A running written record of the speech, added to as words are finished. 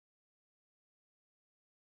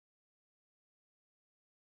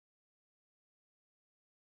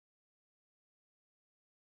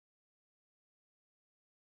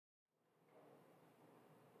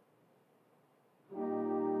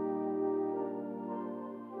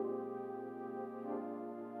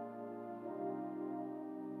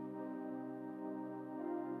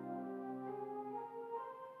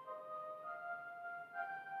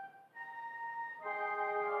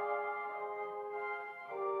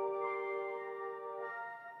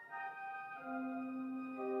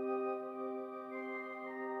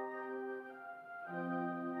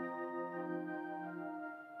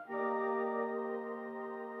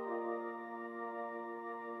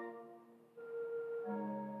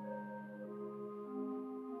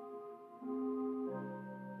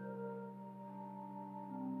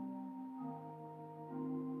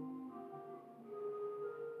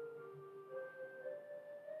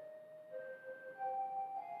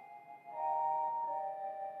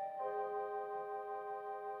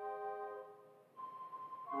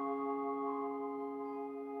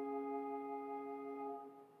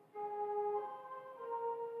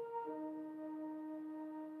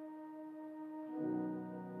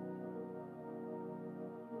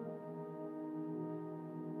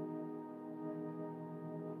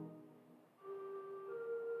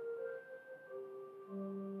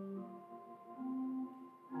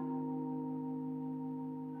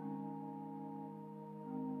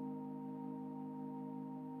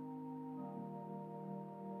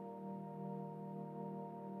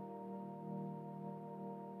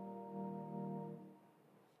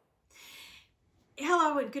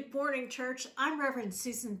and good morning, church. I'm Reverend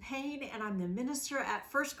Susan Payne, and I'm the minister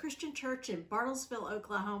at First Christian Church in Bartlesville,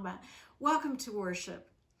 Oklahoma. Welcome to worship.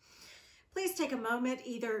 Please take a moment,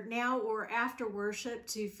 either now or after worship,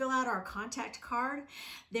 to fill out our contact card.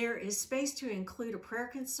 There is space to include a prayer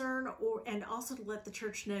concern and also to let the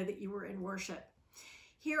church know that you were in worship.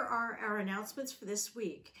 Here are our announcements for this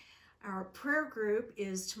week. Our prayer group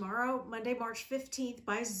is tomorrow, Monday, March 15th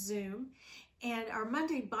by Zoom. And our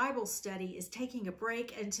Monday Bible study is taking a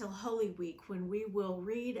break until Holy Week, when we will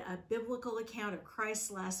read a biblical account of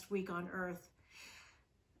Christ's last week on earth.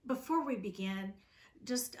 Before we begin,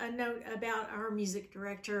 just a note about our music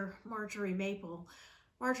director, Marjorie Maple.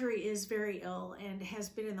 Marjorie is very ill and has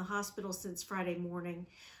been in the hospital since Friday morning.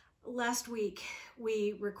 Last week,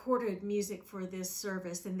 we recorded music for this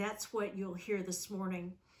service, and that's what you'll hear this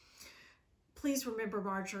morning. Please remember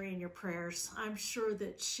Marjorie in your prayers. I'm sure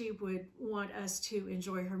that she would want us to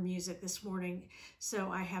enjoy her music this morning,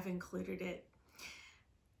 so I have included it.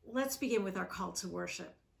 Let's begin with our call to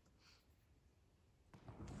worship.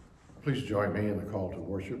 Please join me in the call to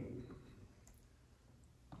worship.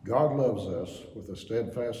 God loves us with a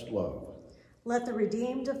steadfast love. Let the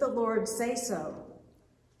redeemed of the Lord say so.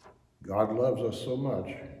 God loves us so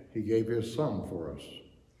much, he gave his Son for us.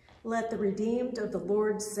 Let the redeemed of the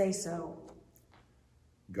Lord say so.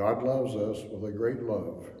 God loves us with a great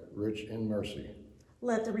love, rich in mercy.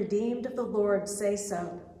 Let the redeemed of the Lord say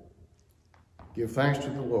so. Give thanks to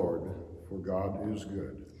the Lord, for God is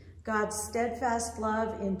good. God's steadfast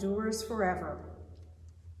love endures forever.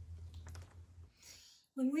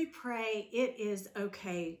 When we pray, it is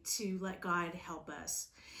okay to let God help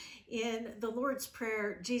us. In the Lord's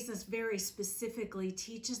Prayer, Jesus very specifically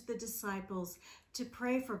teaches the disciples to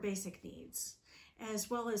pray for basic needs,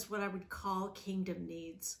 as well as what I would call kingdom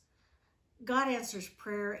needs. God answers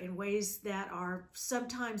prayer in ways that are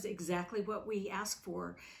sometimes exactly what we ask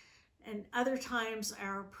for, and other times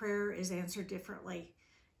our prayer is answered differently.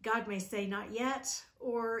 God may say not yet,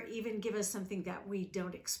 or even give us something that we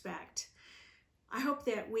don't expect. I hope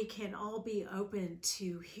that we can all be open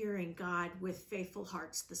to hearing God with faithful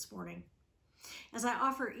hearts this morning. As I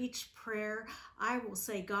offer each prayer, I will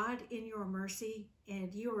say, God, in your mercy,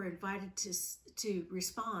 and you are invited to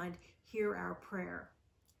respond, hear our prayer.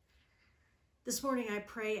 This morning, I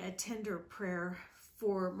pray a tender prayer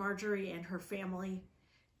for Marjorie and her family.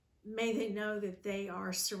 May they know that they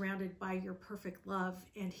are surrounded by your perfect love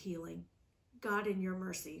and healing. God, in your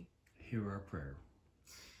mercy, hear our prayer.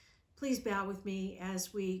 Please bow with me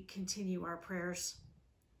as we continue our prayers.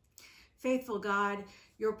 Faithful God,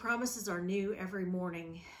 your promises are new every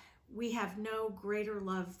morning. We have no greater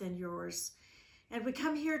love than yours, and we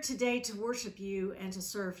come here today to worship you and to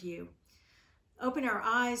serve you. Open our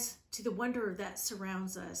eyes to the wonder that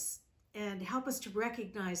surrounds us, and help us to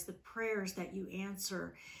recognize the prayers that you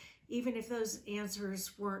answer, even if those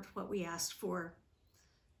answers weren't what we asked for.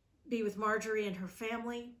 Be with Marjorie and her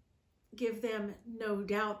family. Give them no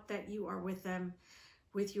doubt that you are with them,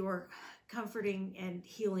 with your comforting and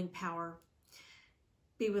healing power.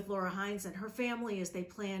 Be with Laura Hines and her family as they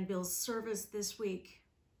plan Bill's service this week.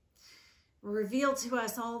 Reveal to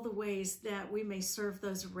us all the ways that we may serve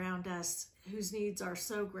those around us whose needs are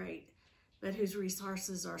so great, but whose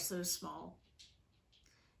resources are so small.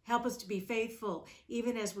 Help us to be faithful,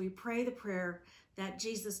 even as we pray the prayer that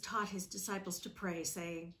Jesus taught his disciples to pray,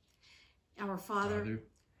 saying, Our Father,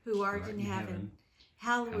 who art in heaven,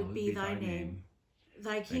 hallowed be thy name.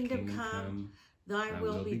 Thy kingdom come, thy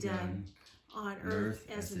will be done, on earth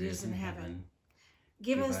as it is in heaven.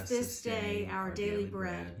 Give us this day our daily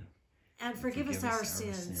bread, and forgive us our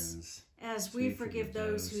sins, as we forgive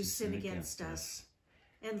those who sin against us.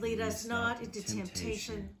 And lead us not into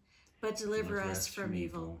temptation, but deliver us from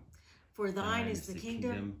evil. For thine is the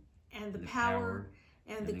kingdom, and the power,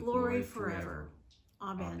 and the glory forever.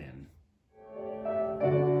 Amen.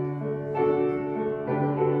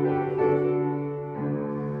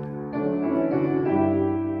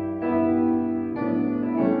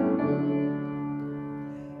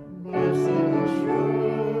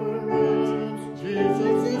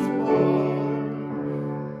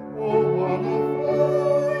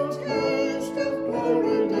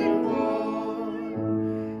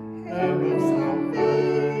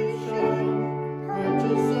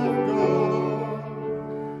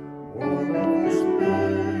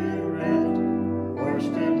 Spirit.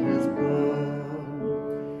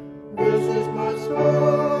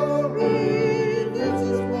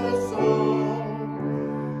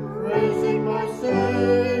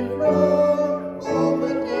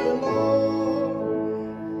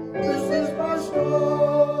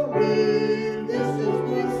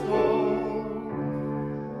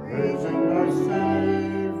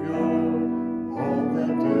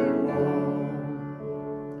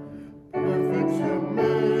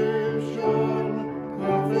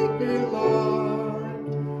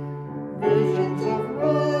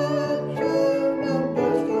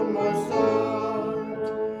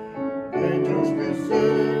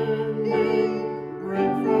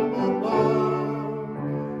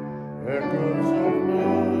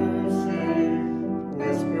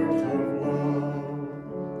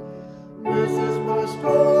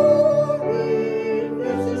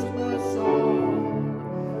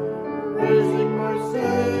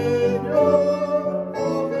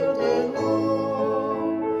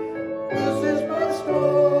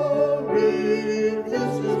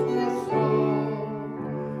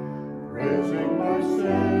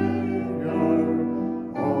 Savior,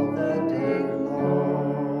 all the day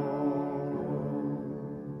long.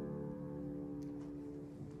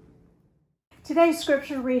 Today's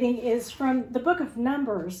scripture reading is from the book of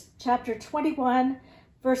Numbers, chapter 21,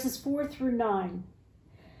 verses 4 through 9.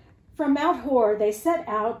 From Mount Hor they set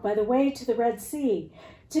out by the way to the Red Sea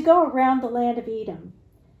to go around the land of Edom.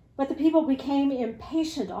 But the people became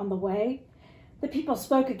impatient on the way. The people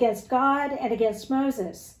spoke against God and against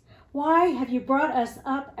Moses. "Why have you brought us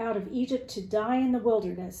up out of Egypt to die in the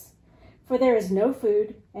wilderness? For there is no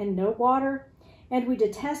food and no water, and we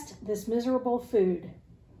detest this miserable food."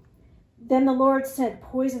 Then the Lord sent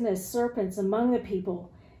poisonous serpents among the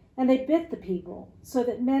people, and they bit the people, so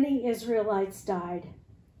that many Israelites died.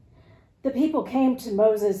 The people came to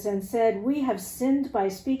Moses and said, "We have sinned by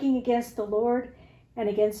speaking against the Lord and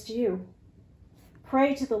against you.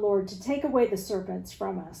 Pray to the Lord to take away the serpents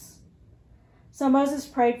from us." So Moses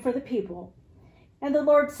prayed for the people. And the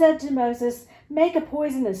Lord said to Moses, "Make a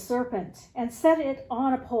poisonous serpent and set it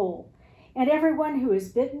on a pole, and everyone who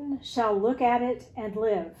is bitten shall look at it and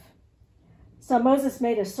live." So Moses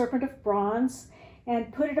made a serpent of bronze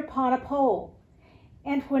and put it upon a pole.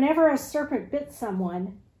 And whenever a serpent bit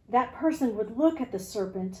someone, that person would look at the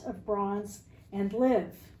serpent of bronze and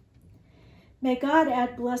live. May God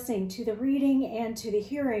add blessing to the reading and to the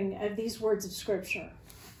hearing of these words of Scripture.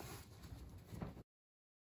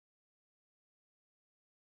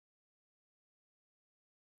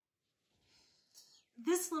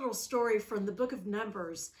 This little story from the book of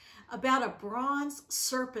Numbers about a bronze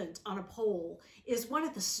serpent on a pole is one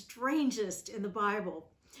of the strangest in the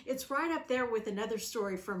Bible. It's right up there with another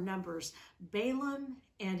story from Numbers, Balaam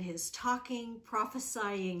and his talking,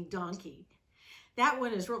 prophesying donkey. That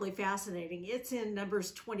one is really fascinating. It's in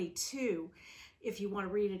Numbers 22, if you want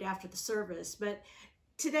to read it after the service. But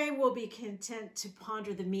today we'll be content to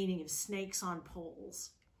ponder the meaning of snakes on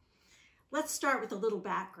poles. Let's start with a little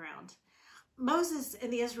background. Moses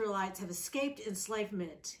and the Israelites have escaped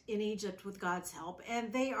enslavement in Egypt with God's help,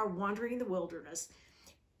 and they are wandering in the wilderness.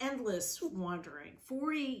 Endless wandering,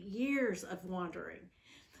 40 years of wandering.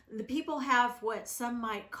 The people have what some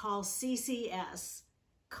might call CCS,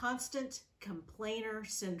 constant complainer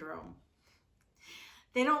syndrome.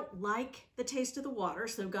 They don't like the taste of the water,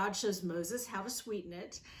 so God shows Moses how to sweeten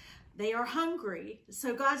it. They are hungry,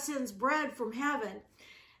 so God sends bread from heaven.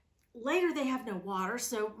 Later, they have no water,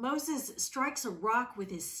 so Moses strikes a rock with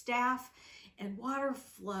his staff and water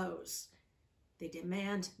flows. They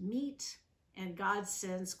demand meat, and God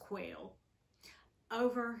sends quail.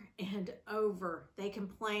 Over and over, they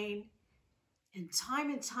complain, and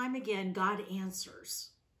time again, God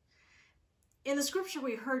answers. In the scripture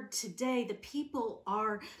we heard today, the people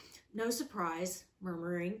are, no surprise,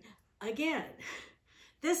 murmuring again.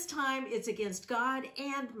 This time it's against God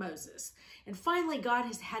and Moses. And finally, God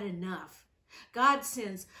has had enough. God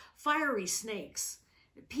sends fiery snakes.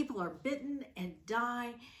 People are bitten and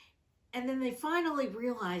die. And then they finally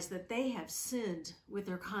realize that they have sinned with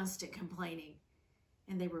their constant complaining.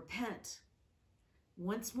 And they repent.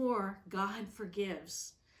 Once more, God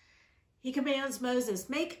forgives. He commands Moses,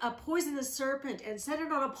 "Make a poisonous serpent and set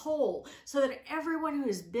it on a pole so that everyone who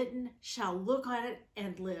is bitten shall look on it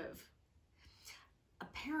and live."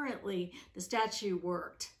 Apparently, the statue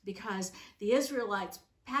worked because the Israelites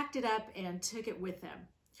packed it up and took it with them.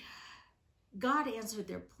 God answered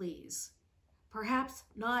their pleas, perhaps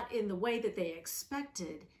not in the way that they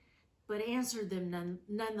expected, but answered them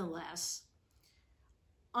nonetheless.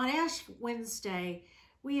 On Ash Wednesday,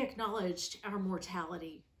 we acknowledged our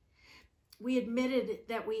mortality. We admitted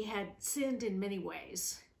that we had sinned in many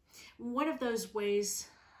ways. One of those ways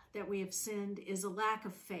that we have sinned is a lack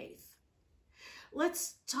of faith.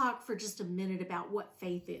 Let's talk for just a minute about what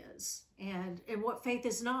faith is and what faith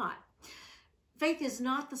is not. Faith is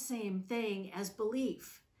not the same thing as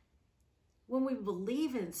belief. When we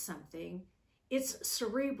believe in something, it's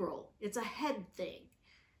cerebral, it's a head thing.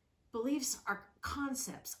 Beliefs are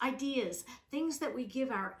concepts, ideas, things that we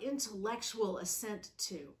give our intellectual assent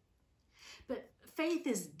to. But faith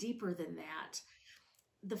is deeper than that.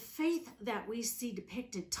 The faith that we see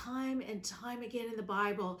depicted time and time again in the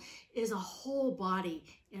Bible is a whole body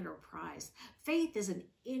enterprise. Faith is an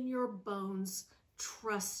in-your-bones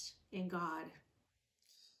trust in God.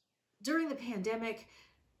 During the pandemic,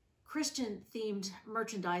 Christian-themed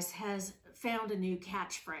merchandise has found a new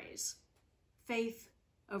catchphrase: faith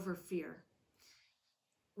over fear.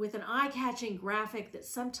 With an eye-catching graphic that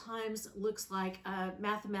sometimes looks like a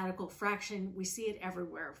mathematical fraction, we see it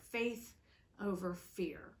everywhere: faith over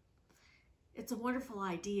fear. It's a wonderful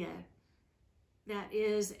idea. That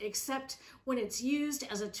is, except when it's used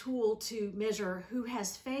as a tool to measure who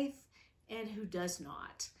has faith and who does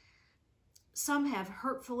not. Some have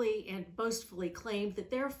hurtfully and boastfully claimed that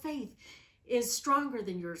their faith is stronger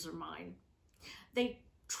than yours or mine. They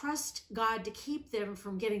trust God to keep them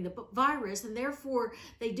from getting the virus, and therefore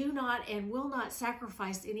they do not and will not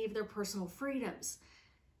sacrifice any of their personal freedoms.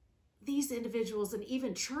 These individuals and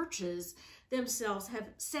even churches themselves have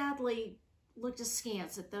sadly looked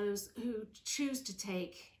askance at those who choose to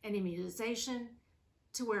take an immunization,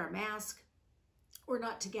 to wear a mask, or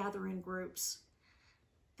not to gather in groups.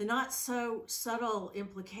 The not so subtle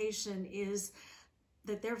implication is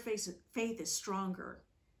that their faith is stronger,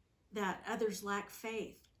 that others lack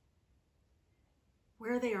faith.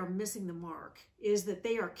 Where they are missing the mark is that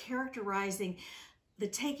they are characterizing the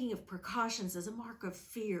taking of precautions as a mark of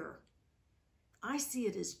fear. I see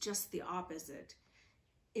it as just the opposite.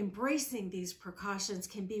 Embracing these precautions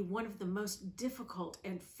can be one of the most difficult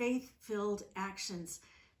and faith-filled actions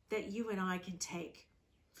that you and I can take.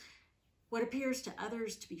 What appears to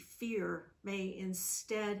others to be fear may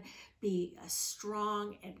instead be a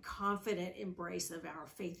strong and confident embrace of our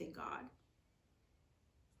faith in God.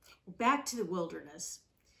 Back to the wilderness.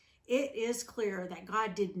 It is clear that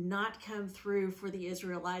God did not come through for the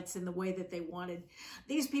Israelites in the way that they wanted.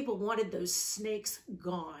 These people wanted those snakes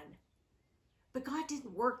gone. But God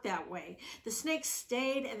didn't work that way. The snakes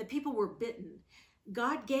stayed and the people were bitten.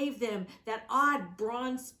 God gave them that odd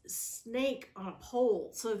bronze snake on a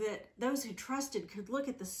pole so that those who trusted could look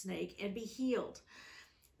at the snake and be healed.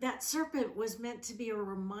 That serpent was meant to be a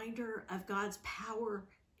reminder of God's power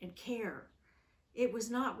and care. It was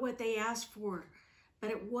not what they asked for,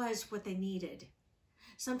 but it was what they needed.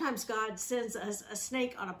 Sometimes God sends us a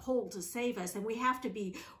snake on a pole to save us, and we have to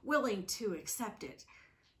be willing to accept it.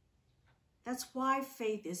 That's why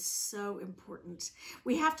faith is so important.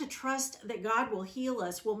 We have to trust that God will heal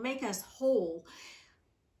us, will make us whole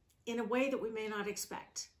in a way that we may not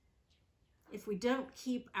expect. If we don't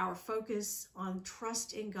keep our focus on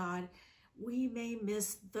trust in God, we may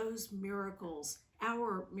miss those miracles,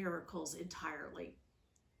 our miracles entirely.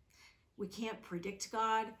 We can't predict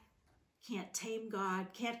God, can't tame God,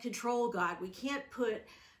 can't control God. We can't put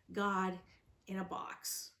God in a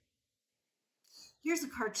box. Here's a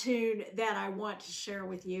cartoon that I want to share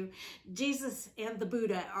with you. Jesus and the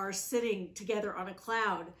Buddha are sitting together on a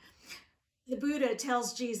cloud. The Buddha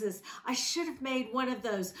tells Jesus, "I should have made one of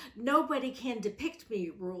those nobody can depict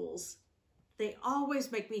me rules. They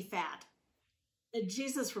always make me fat." And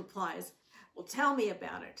Jesus replies, "Well, tell me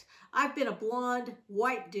about it. I've been a blonde,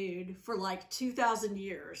 white dude for like 2,000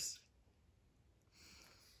 years.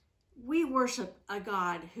 We worship a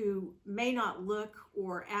God who may not look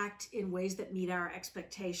or act in ways that meet our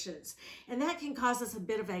expectations, and that can cause us a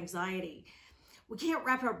bit of anxiety. We can't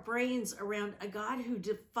wrap our brains around a God who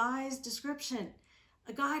defies description,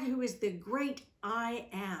 a God who is the great I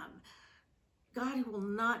am, God who will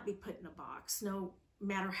not be put in a box, no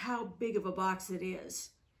matter how big of a box it is.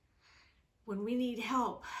 When we need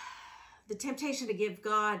help, the temptation to give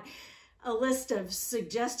God a list of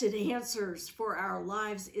suggested answers for our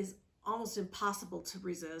lives is almost impossible to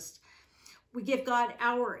resist. We give God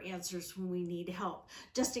our answers when we need help,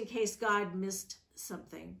 just in case God missed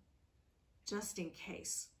something, just in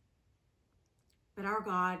case. But our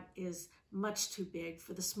God is much too big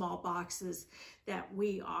for the small boxes that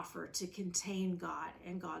we offer to contain God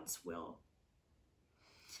and God's will.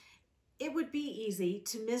 It would be easy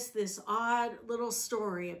to miss this odd little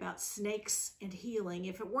story about snakes and healing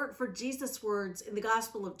if it weren't for Jesus' words in the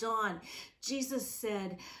Gospel of John. Jesus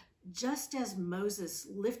said, "Just as Moses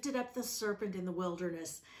lifted up the serpent in the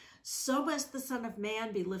wilderness, so must the Son of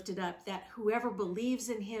Man be lifted up, that whoever believes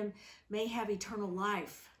in him may have eternal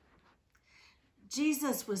life."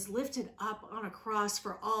 Jesus was lifted up on a cross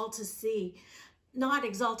for all to see, not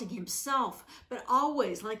exalting himself, but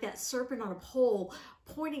always, like that serpent on a pole,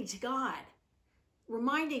 pointing to God,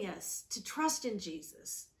 reminding us to trust in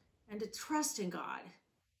Jesus and to trust in God.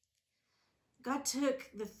 God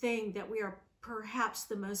took the thing that we are perhaps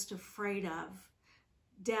the most afraid of,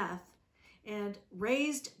 death, and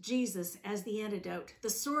raised Jesus as the antidote,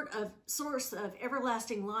 the source of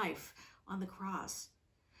everlasting life on the cross.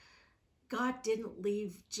 God didn't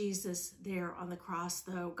leave Jesus there on the cross,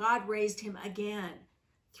 though. God raised him again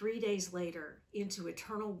 3 days later into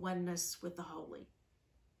eternal oneness with the holy.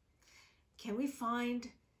 Can we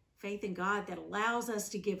find faith in God that allows us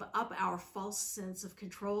to give up our false sense of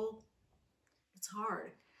control? It's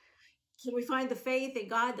hard. Can we find the faith in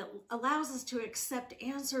God that allows us to accept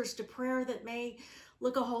answers to prayer that may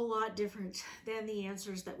look a whole lot different than the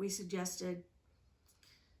answers that we suggested?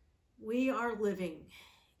 We are living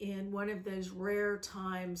in one of those rare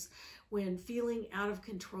times when feeling out of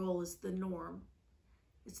control is the norm.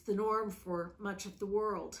 It's the norm for much of the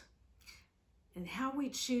world. And how we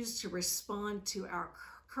choose to respond to our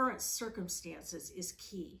current circumstances is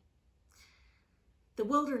key. The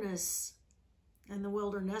wilderness and the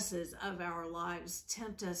wildernesses of our lives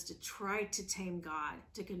tempt us to try to tame God,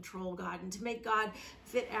 to control God, and to make God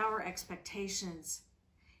fit our expectations.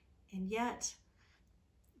 And yet,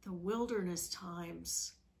 the wilderness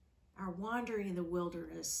times, our wandering in the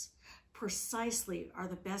wilderness, precisely are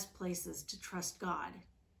the best places to trust God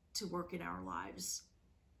to work in our lives.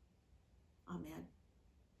 Amen.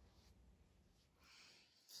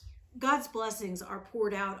 God's blessings are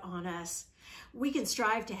poured out on us. We can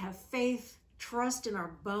strive to have faith, trust in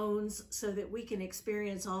our bones so that we can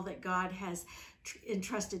experience all that God has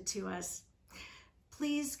entrusted to us.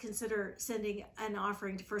 Please consider sending an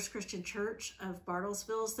offering to First Christian Church of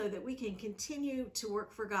Bartlesville so that we can continue to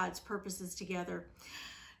work for God's purposes together.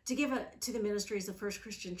 To give to the ministries of First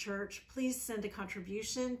Christian Church, please send a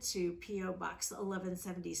contribution to P.O. Box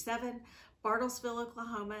 1177, Bartlesville,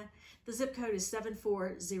 Oklahoma. The zip code is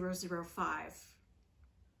 74005.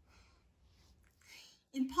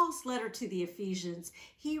 In Paul's letter to the Ephesians,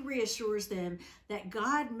 he reassures them that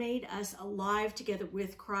God made us alive together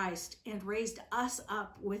with Christ and raised us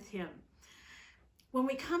up with him. When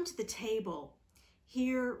we come to the table,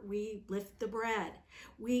 here we lift the bread.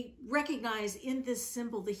 We recognize in this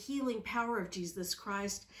symbol the healing power of Jesus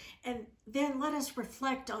Christ, and then let us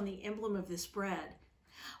reflect on the emblem of this bread.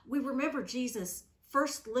 We remember Jesus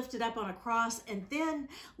first lifted up on a cross and then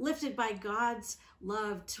lifted by God's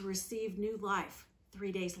love to receive new life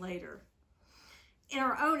 3 days later. In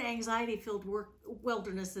our own anxiety-filled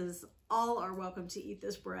wildernesses, all are welcome to eat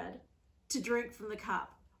this bread, to drink from the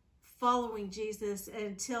cup, following Jesus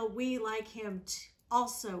until we, like him,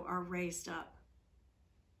 also are raised up.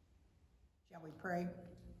 Shall we pray?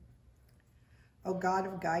 O God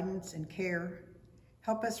of guidance and care,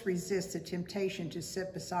 help us resist the temptation to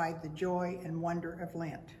sit beside the joy and wonder of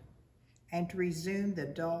Lent, and to resume the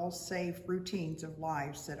dull, safe routines of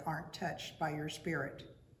lives that aren't touched by your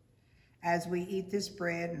Spirit. As we eat this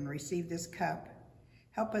bread and receive this cup,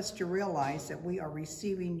 help us to realize that we are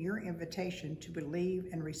receiving your invitation to believe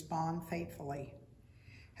and respond faithfully.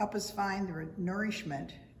 Help us find the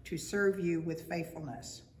nourishment to serve you with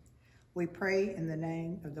faithfulness. We pray in the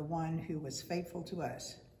name of the one who was faithful to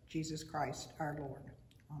us, Jesus Christ our Lord.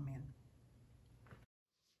 Amen.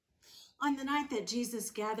 On the night that Jesus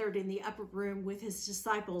gathered in the upper room with his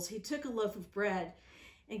disciples, he took a loaf of bread,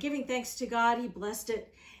 and giving thanks to God, he blessed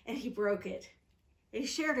it and he broke it. And he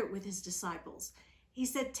shared it with his disciples. He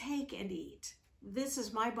said, "Take and eat. This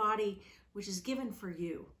is my body, which is given for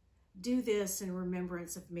you. Do this in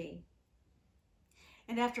remembrance of me."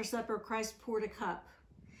 And after supper, Christ poured a cup.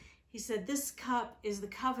 He said, "This cup is the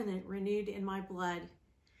covenant renewed in my blood.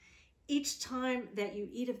 Each time that you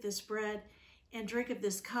eat of this bread and drink of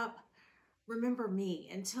this cup, remember me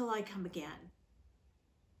until I come again."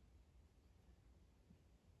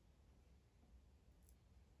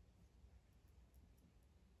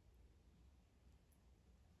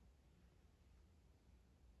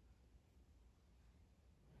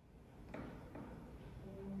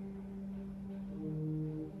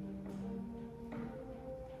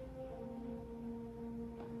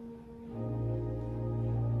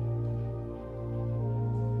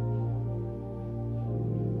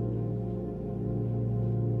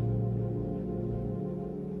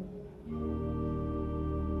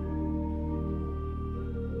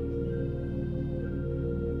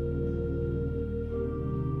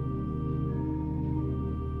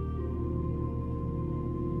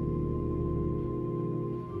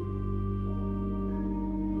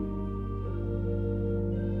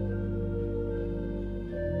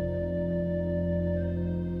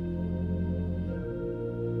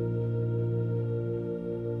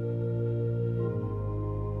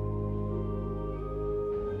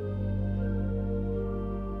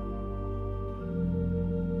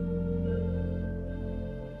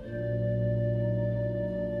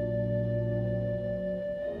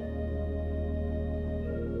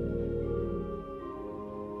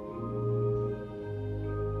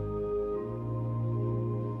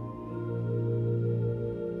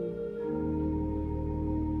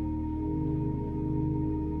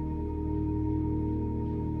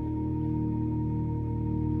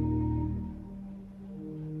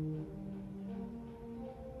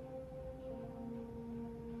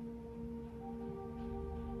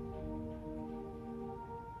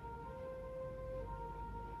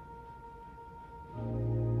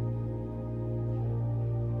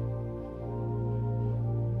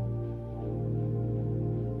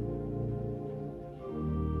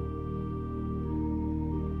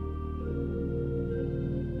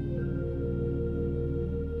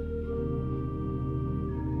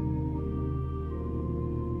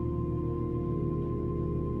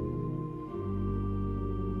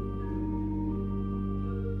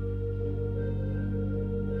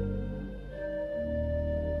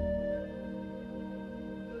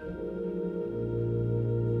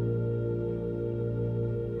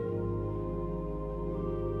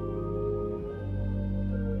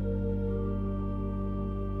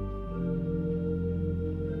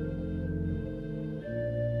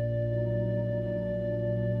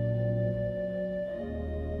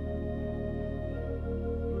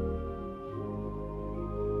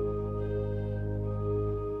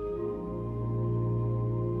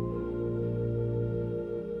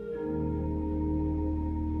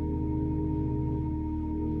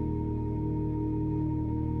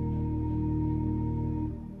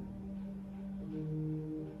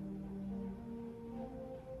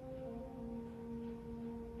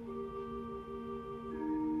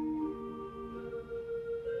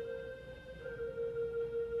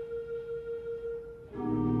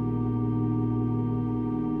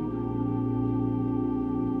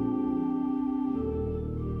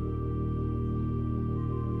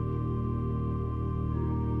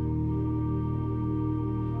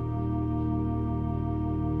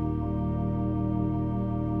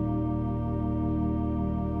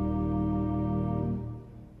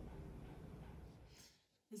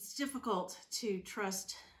 It's difficult to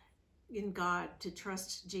trust in God, to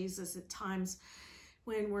trust Jesus at times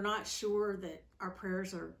when we're not sure that our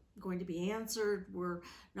prayers are going to be answered. We're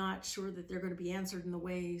not sure that they're going to be answered in the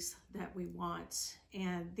ways that we want.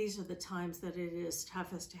 And these are the times that it is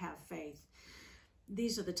toughest to have faith.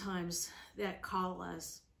 These are the times that call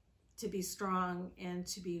us to be strong and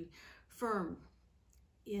to be firm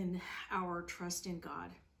in our trust in God.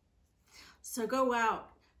 So go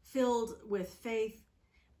out filled with faith,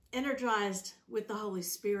 energized with the Holy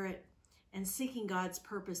Spirit, and seeking God's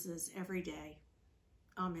purposes every day.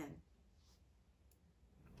 Amen.